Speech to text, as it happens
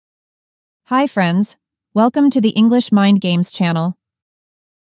Hi friends, welcome to the English Mind Games channel.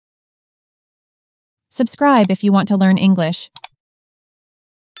 Subscribe if you want to learn English.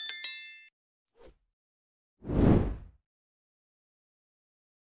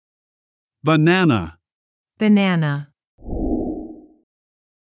 Banana, banana,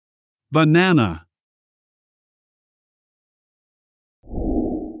 banana.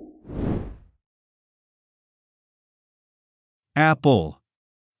 Apple,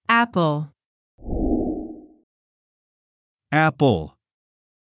 apple, apple.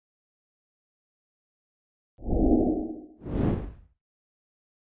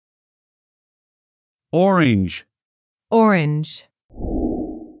 Orange, orange,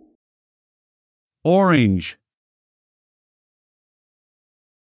 orange.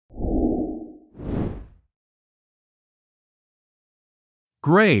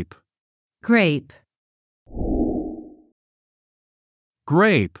 Grape, grape,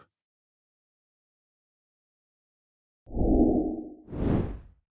 grape.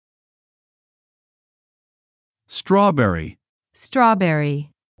 Strawberry,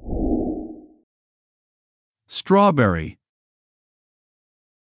 strawberry, strawberry.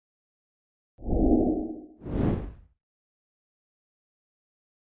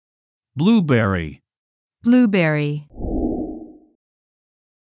 Blueberry, blueberry,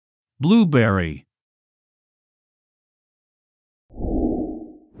 blueberry.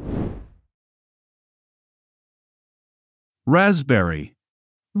 Raspberry,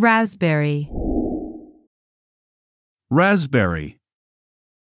 raspberry, raspberry.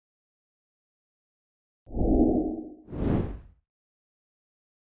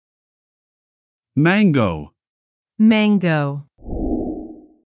 Mango, mango,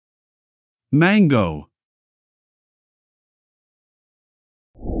 mango.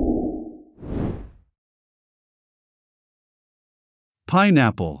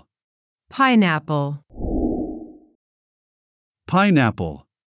 Pineapple, pineapple, pineapple.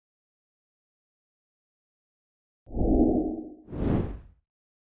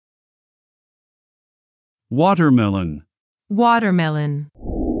 Watermelon, watermelon,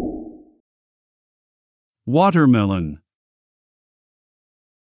 watermelon.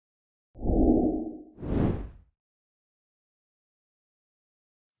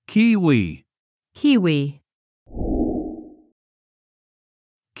 Kiwi, kiwi,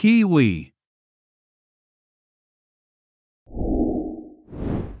 kiwi.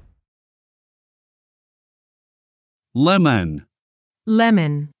 Lemon,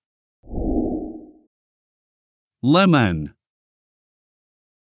 lemon, lemon.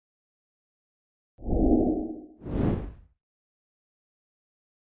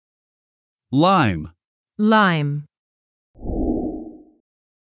 Lime, lime,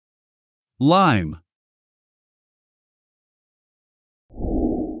 lime.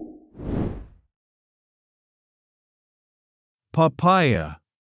 Papaya,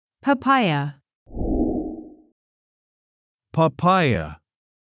 papaya, papaya.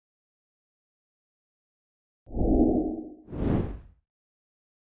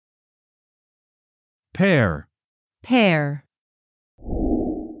 Pear, pear,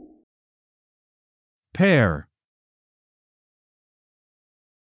 pear.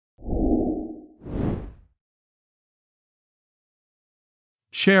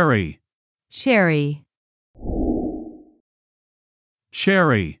 Cherry, cherry,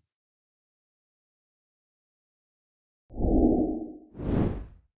 cherry.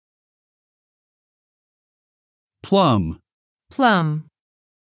 Plum, plum,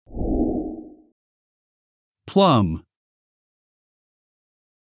 plum.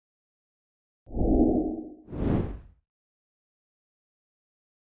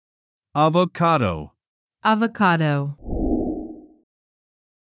 Avocado, avocado,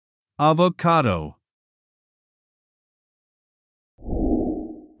 avocado.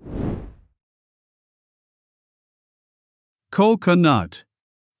 Coconut,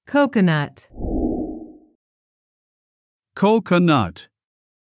 coconut, coconut.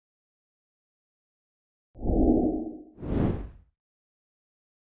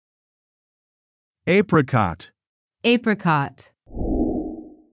 Apricot, apricot,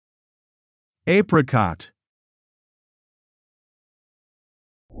 apricot.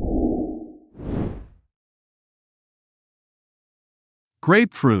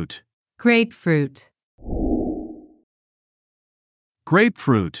 Grapefruit, grapefruit,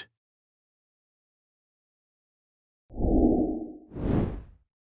 grapefruit.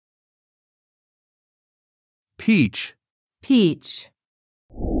 Peach, peach,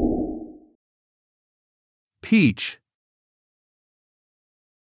 peach.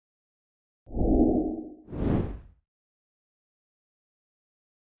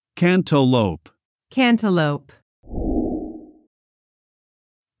 Cantaloupe. Cantaloupe.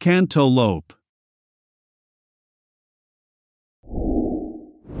 Cantaloupe.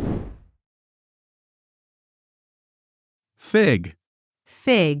 Fig.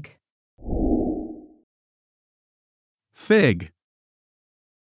 Fig. Fig.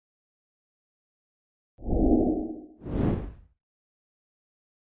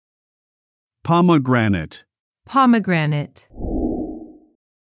 Pomegranate. Pomegranate.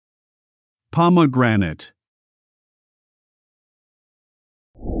 Pomegranate.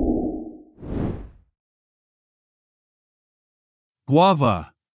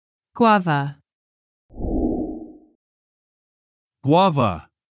 Guava. Guava. Guava.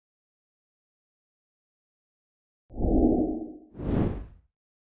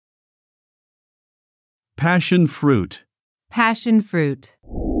 Passion fruit. Passion fruit.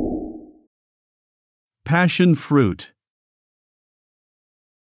 Passion fruit.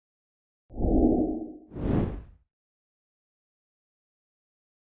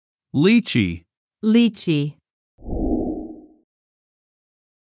 Lychee. Lychee.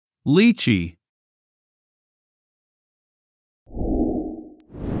 Lychee.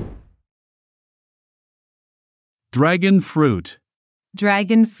 Dragon fruit.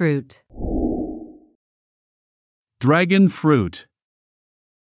 Dragon fruit. Dragon fruit.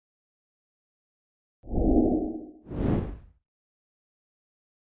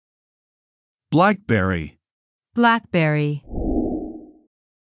 Blackberry. Blackberry.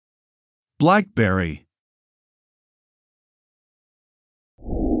 Blackberry.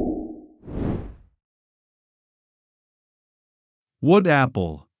 Wood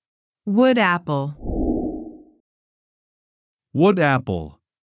apple. Wood apple. Wood apple.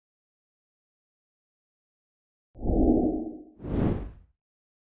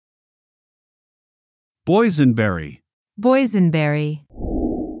 Boysenberry. Boysenberry.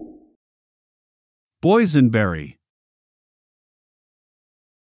 Boysenberry.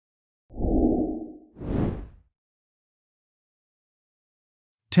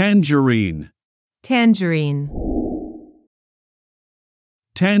 Tangerine. Tangerine.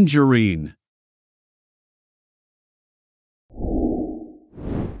 Tangerine.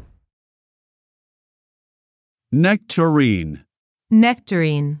 Nectarine.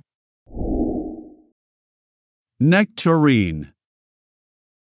 Nectarine. Nectarine.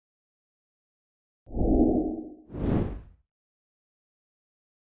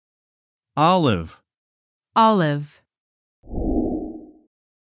 Olive. Olive.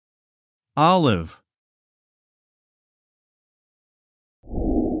 Olive.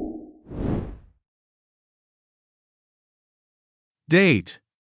 Date.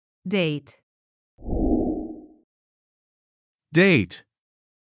 Date. Date.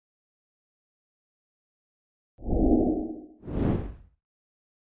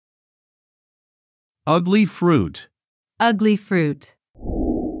 Ugly fruit. Ugly fruit.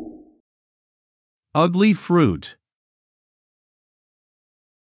 Ugly fruit.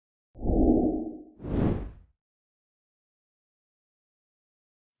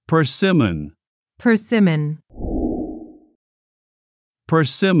 Persimmon. Persimmon.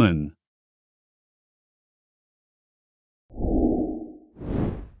 Persimmon.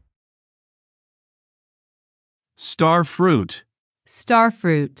 Star fruit. Star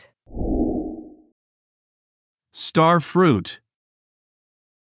fruit. Star fruit.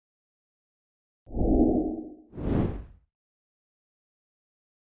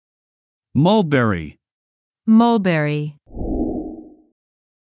 Mulberry. Mulberry.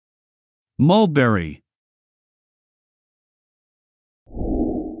 Mulberry.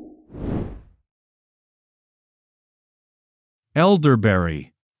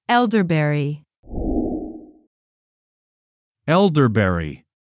 Elderberry. Elderberry. Elderberry.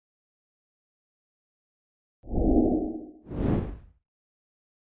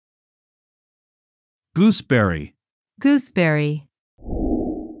 Gooseberry. Gooseberry.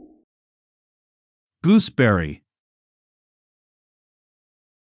 Gooseberry.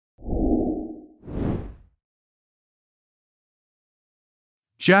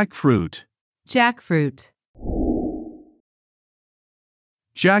 Jackfruit. Jackfruit.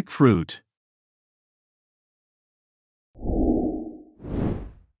 Jackfruit.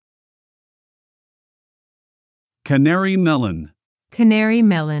 Canary melon. Canary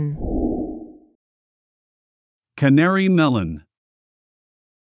melon. Canary melon.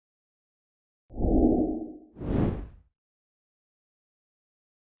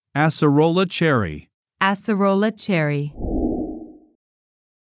 Acerola cherry. Acerola cherry.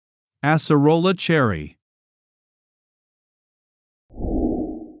 Acerola cherry.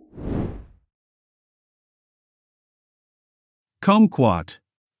 Kumquat.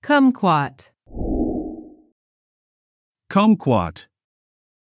 Kumquat. Kumquat.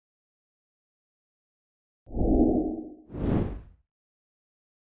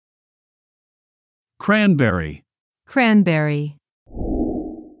 Cranberry. Cranberry.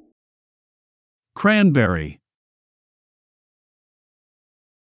 Cranberry.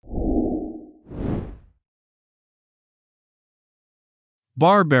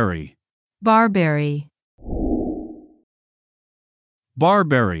 Barberry. Barberry.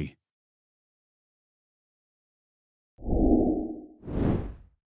 Barberry.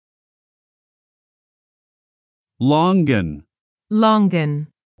 Longan. Longan.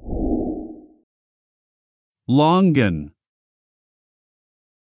 Longan.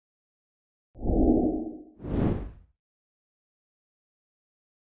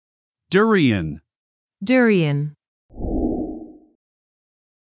 Durian. Durian.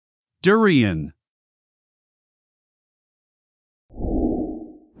 Durian.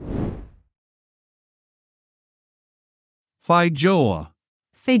 Feijoa.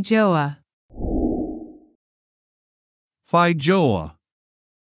 Feijoa. Feijoa.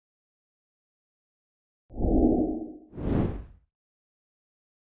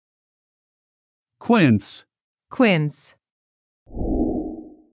 Quince. Quince.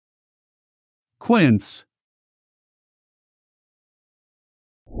 Quince.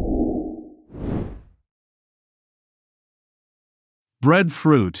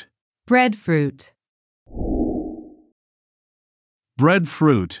 Breadfruit. Breadfruit.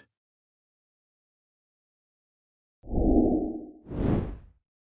 Breadfruit.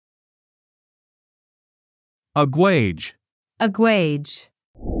 Aguage. Aguage.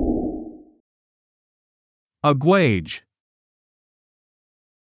 Aguage.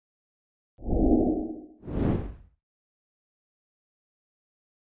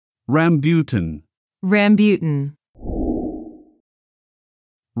 Rambutan. Rambutan.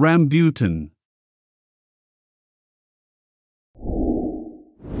 Rambutan.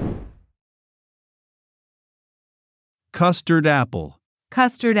 Custard apple.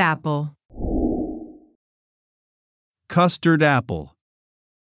 Custard apple. Custard apple.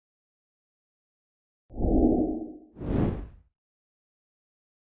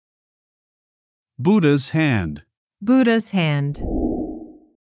 Buddha's hand. Buddha's hand.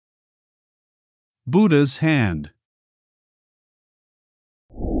 Buddha's hand.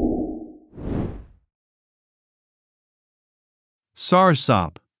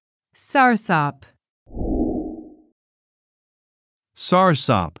 Sarsop. Sarsop.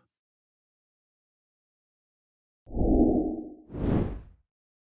 Sarsop.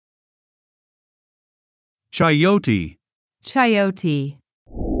 Chayote. Chayote.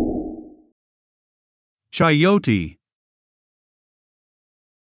 Chayote.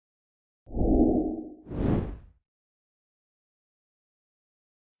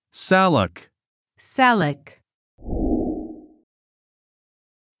 Salak. Salak.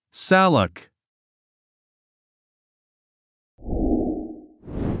 Salak.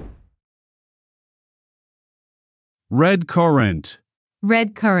 Red currant.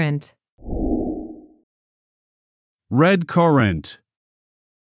 Red currant. Red currant.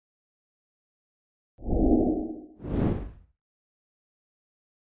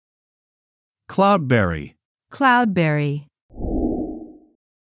 Cloudberry. Cloudberry.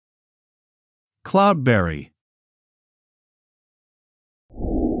 Cloudberry.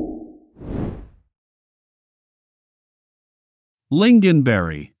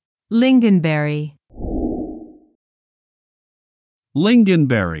 Lingonberry. Lingonberry.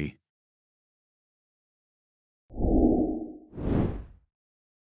 Lingonberry.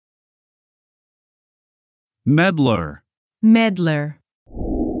 Medlar. Medlar.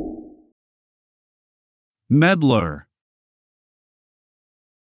 Medlar.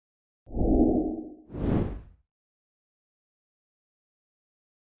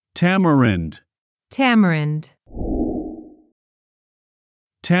 Tamarind. Tamarind.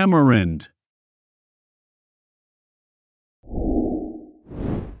 Tamarind.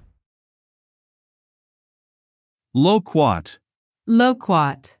 Loquat.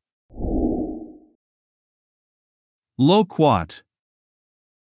 Loquat. Loquat.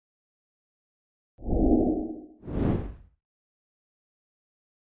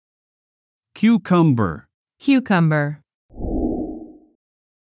 Cucumber. Cucumber.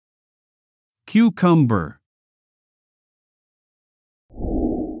 Cucumber.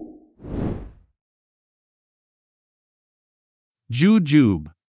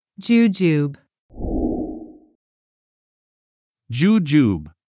 Jujube. Jujube.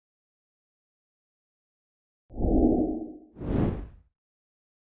 Jujube.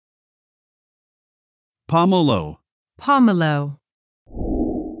 Pomelo. Pomelo.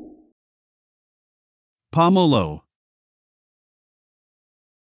 Pomelo.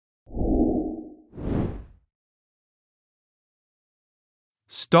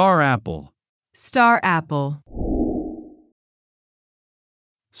 Star apple. Star apple.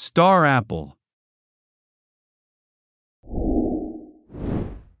 Star apple.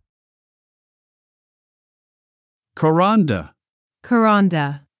 Coranda.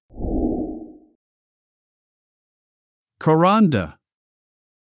 Coranda. Coranda.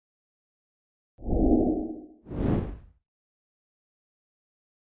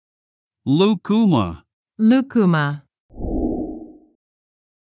 Lucuma. Lucuma.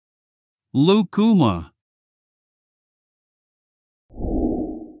 Lucuma.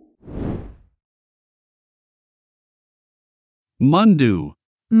 Mundu.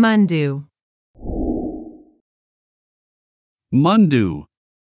 Mundu. Mundu.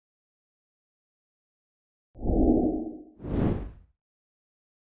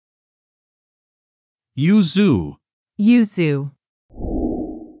 Yuzu. Yuzu.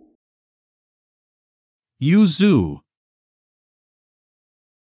 Yuzu.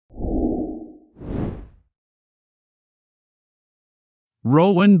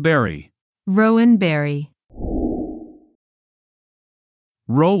 Rowanberry. Rowanberry.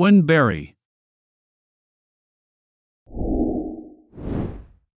 Rowanberry.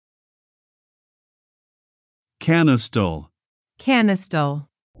 Canistel. Canistel.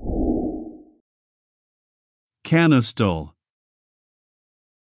 Canistel.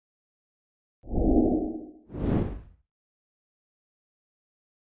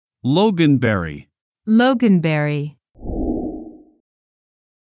 Loganberry. Loganberry.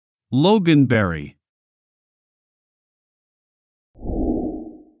 Loganberry.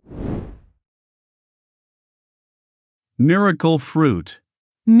 Miracle fruit.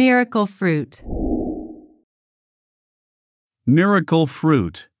 Miracle fruit. Miracle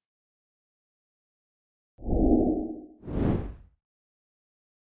fruit.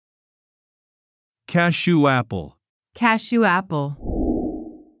 Cashew apple. Cashew apple.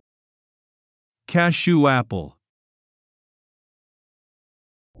 Cashew apple.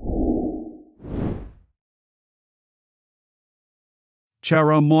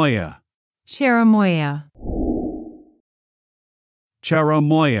 Cherimoya. Cherimoya.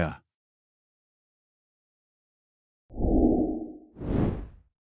 Cherimoya.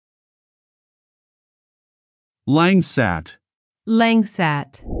 Langsat.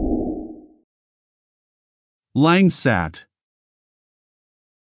 Langsat. Langsat.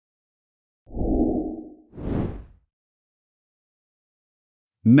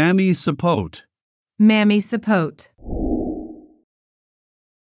 Mammy sapote. Mammy sapote.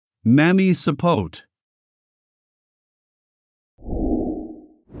 Mammy sapote.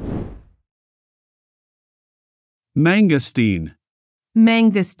 Mangosteen.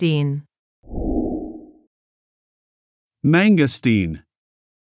 Mangosteen. Mangosteen.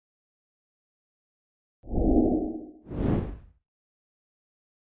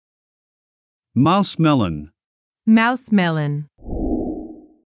 Mousemelon. Mousemelon.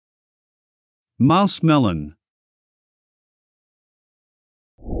 Mousemelon.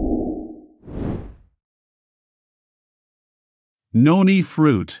 Noni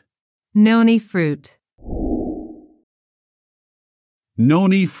fruit. Noni fruit.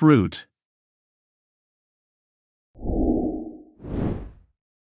 Noni fruit.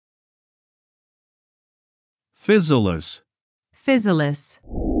 Physalis. Physalis.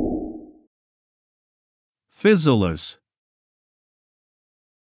 Physalis.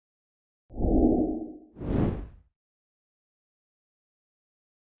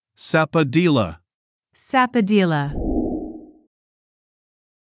 Sapodilla. Sapodilla.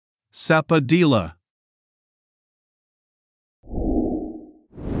 Sapodilla.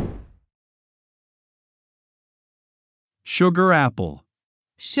 Sugar apple.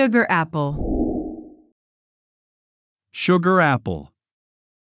 Sugar apple. Sugar apple.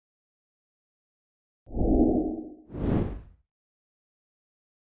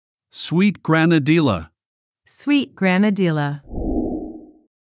 Sweet granadilla. Sweet granadilla.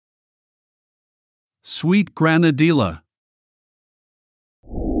 Sweet granadilla.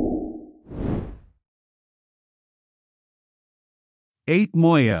 Eight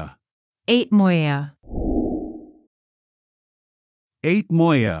moya. Eight moya. Eight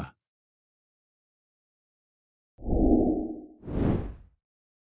moya.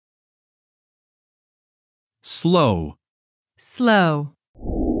 Slow. Slow.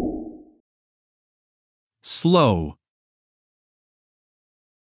 Slow.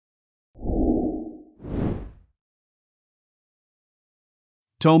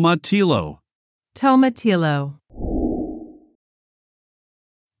 Tomatillo. Tomatillo.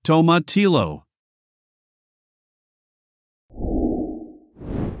 Tomatillo.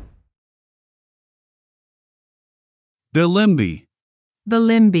 Dalimbi,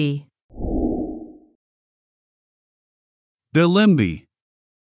 Dalimbi. Dalimbi.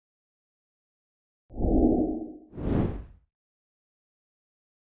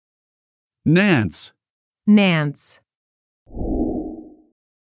 Nance, Nance.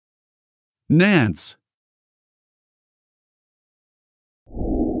 Nance.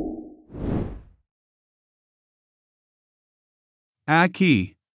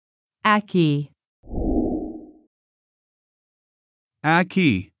 Aki, Aki.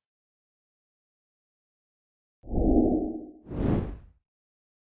 Aki.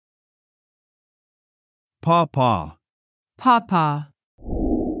 Pawpaw, Pawpaw.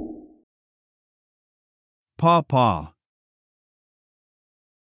 pawpaw.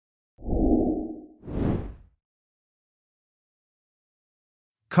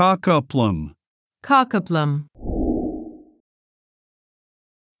 Cocoplum, Cocoplum.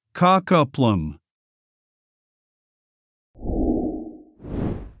 cocoplum.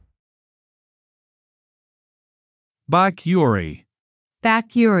 Bakuri,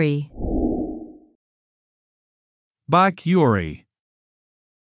 Bakuri. bakuri.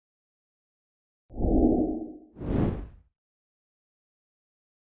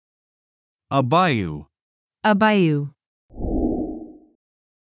 Abayu, Abayu.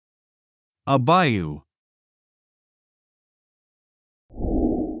 abayu.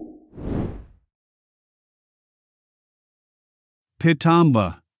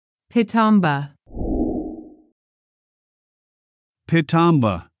 Pitamba, Pitamba.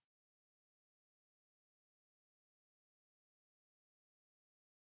 pitamba.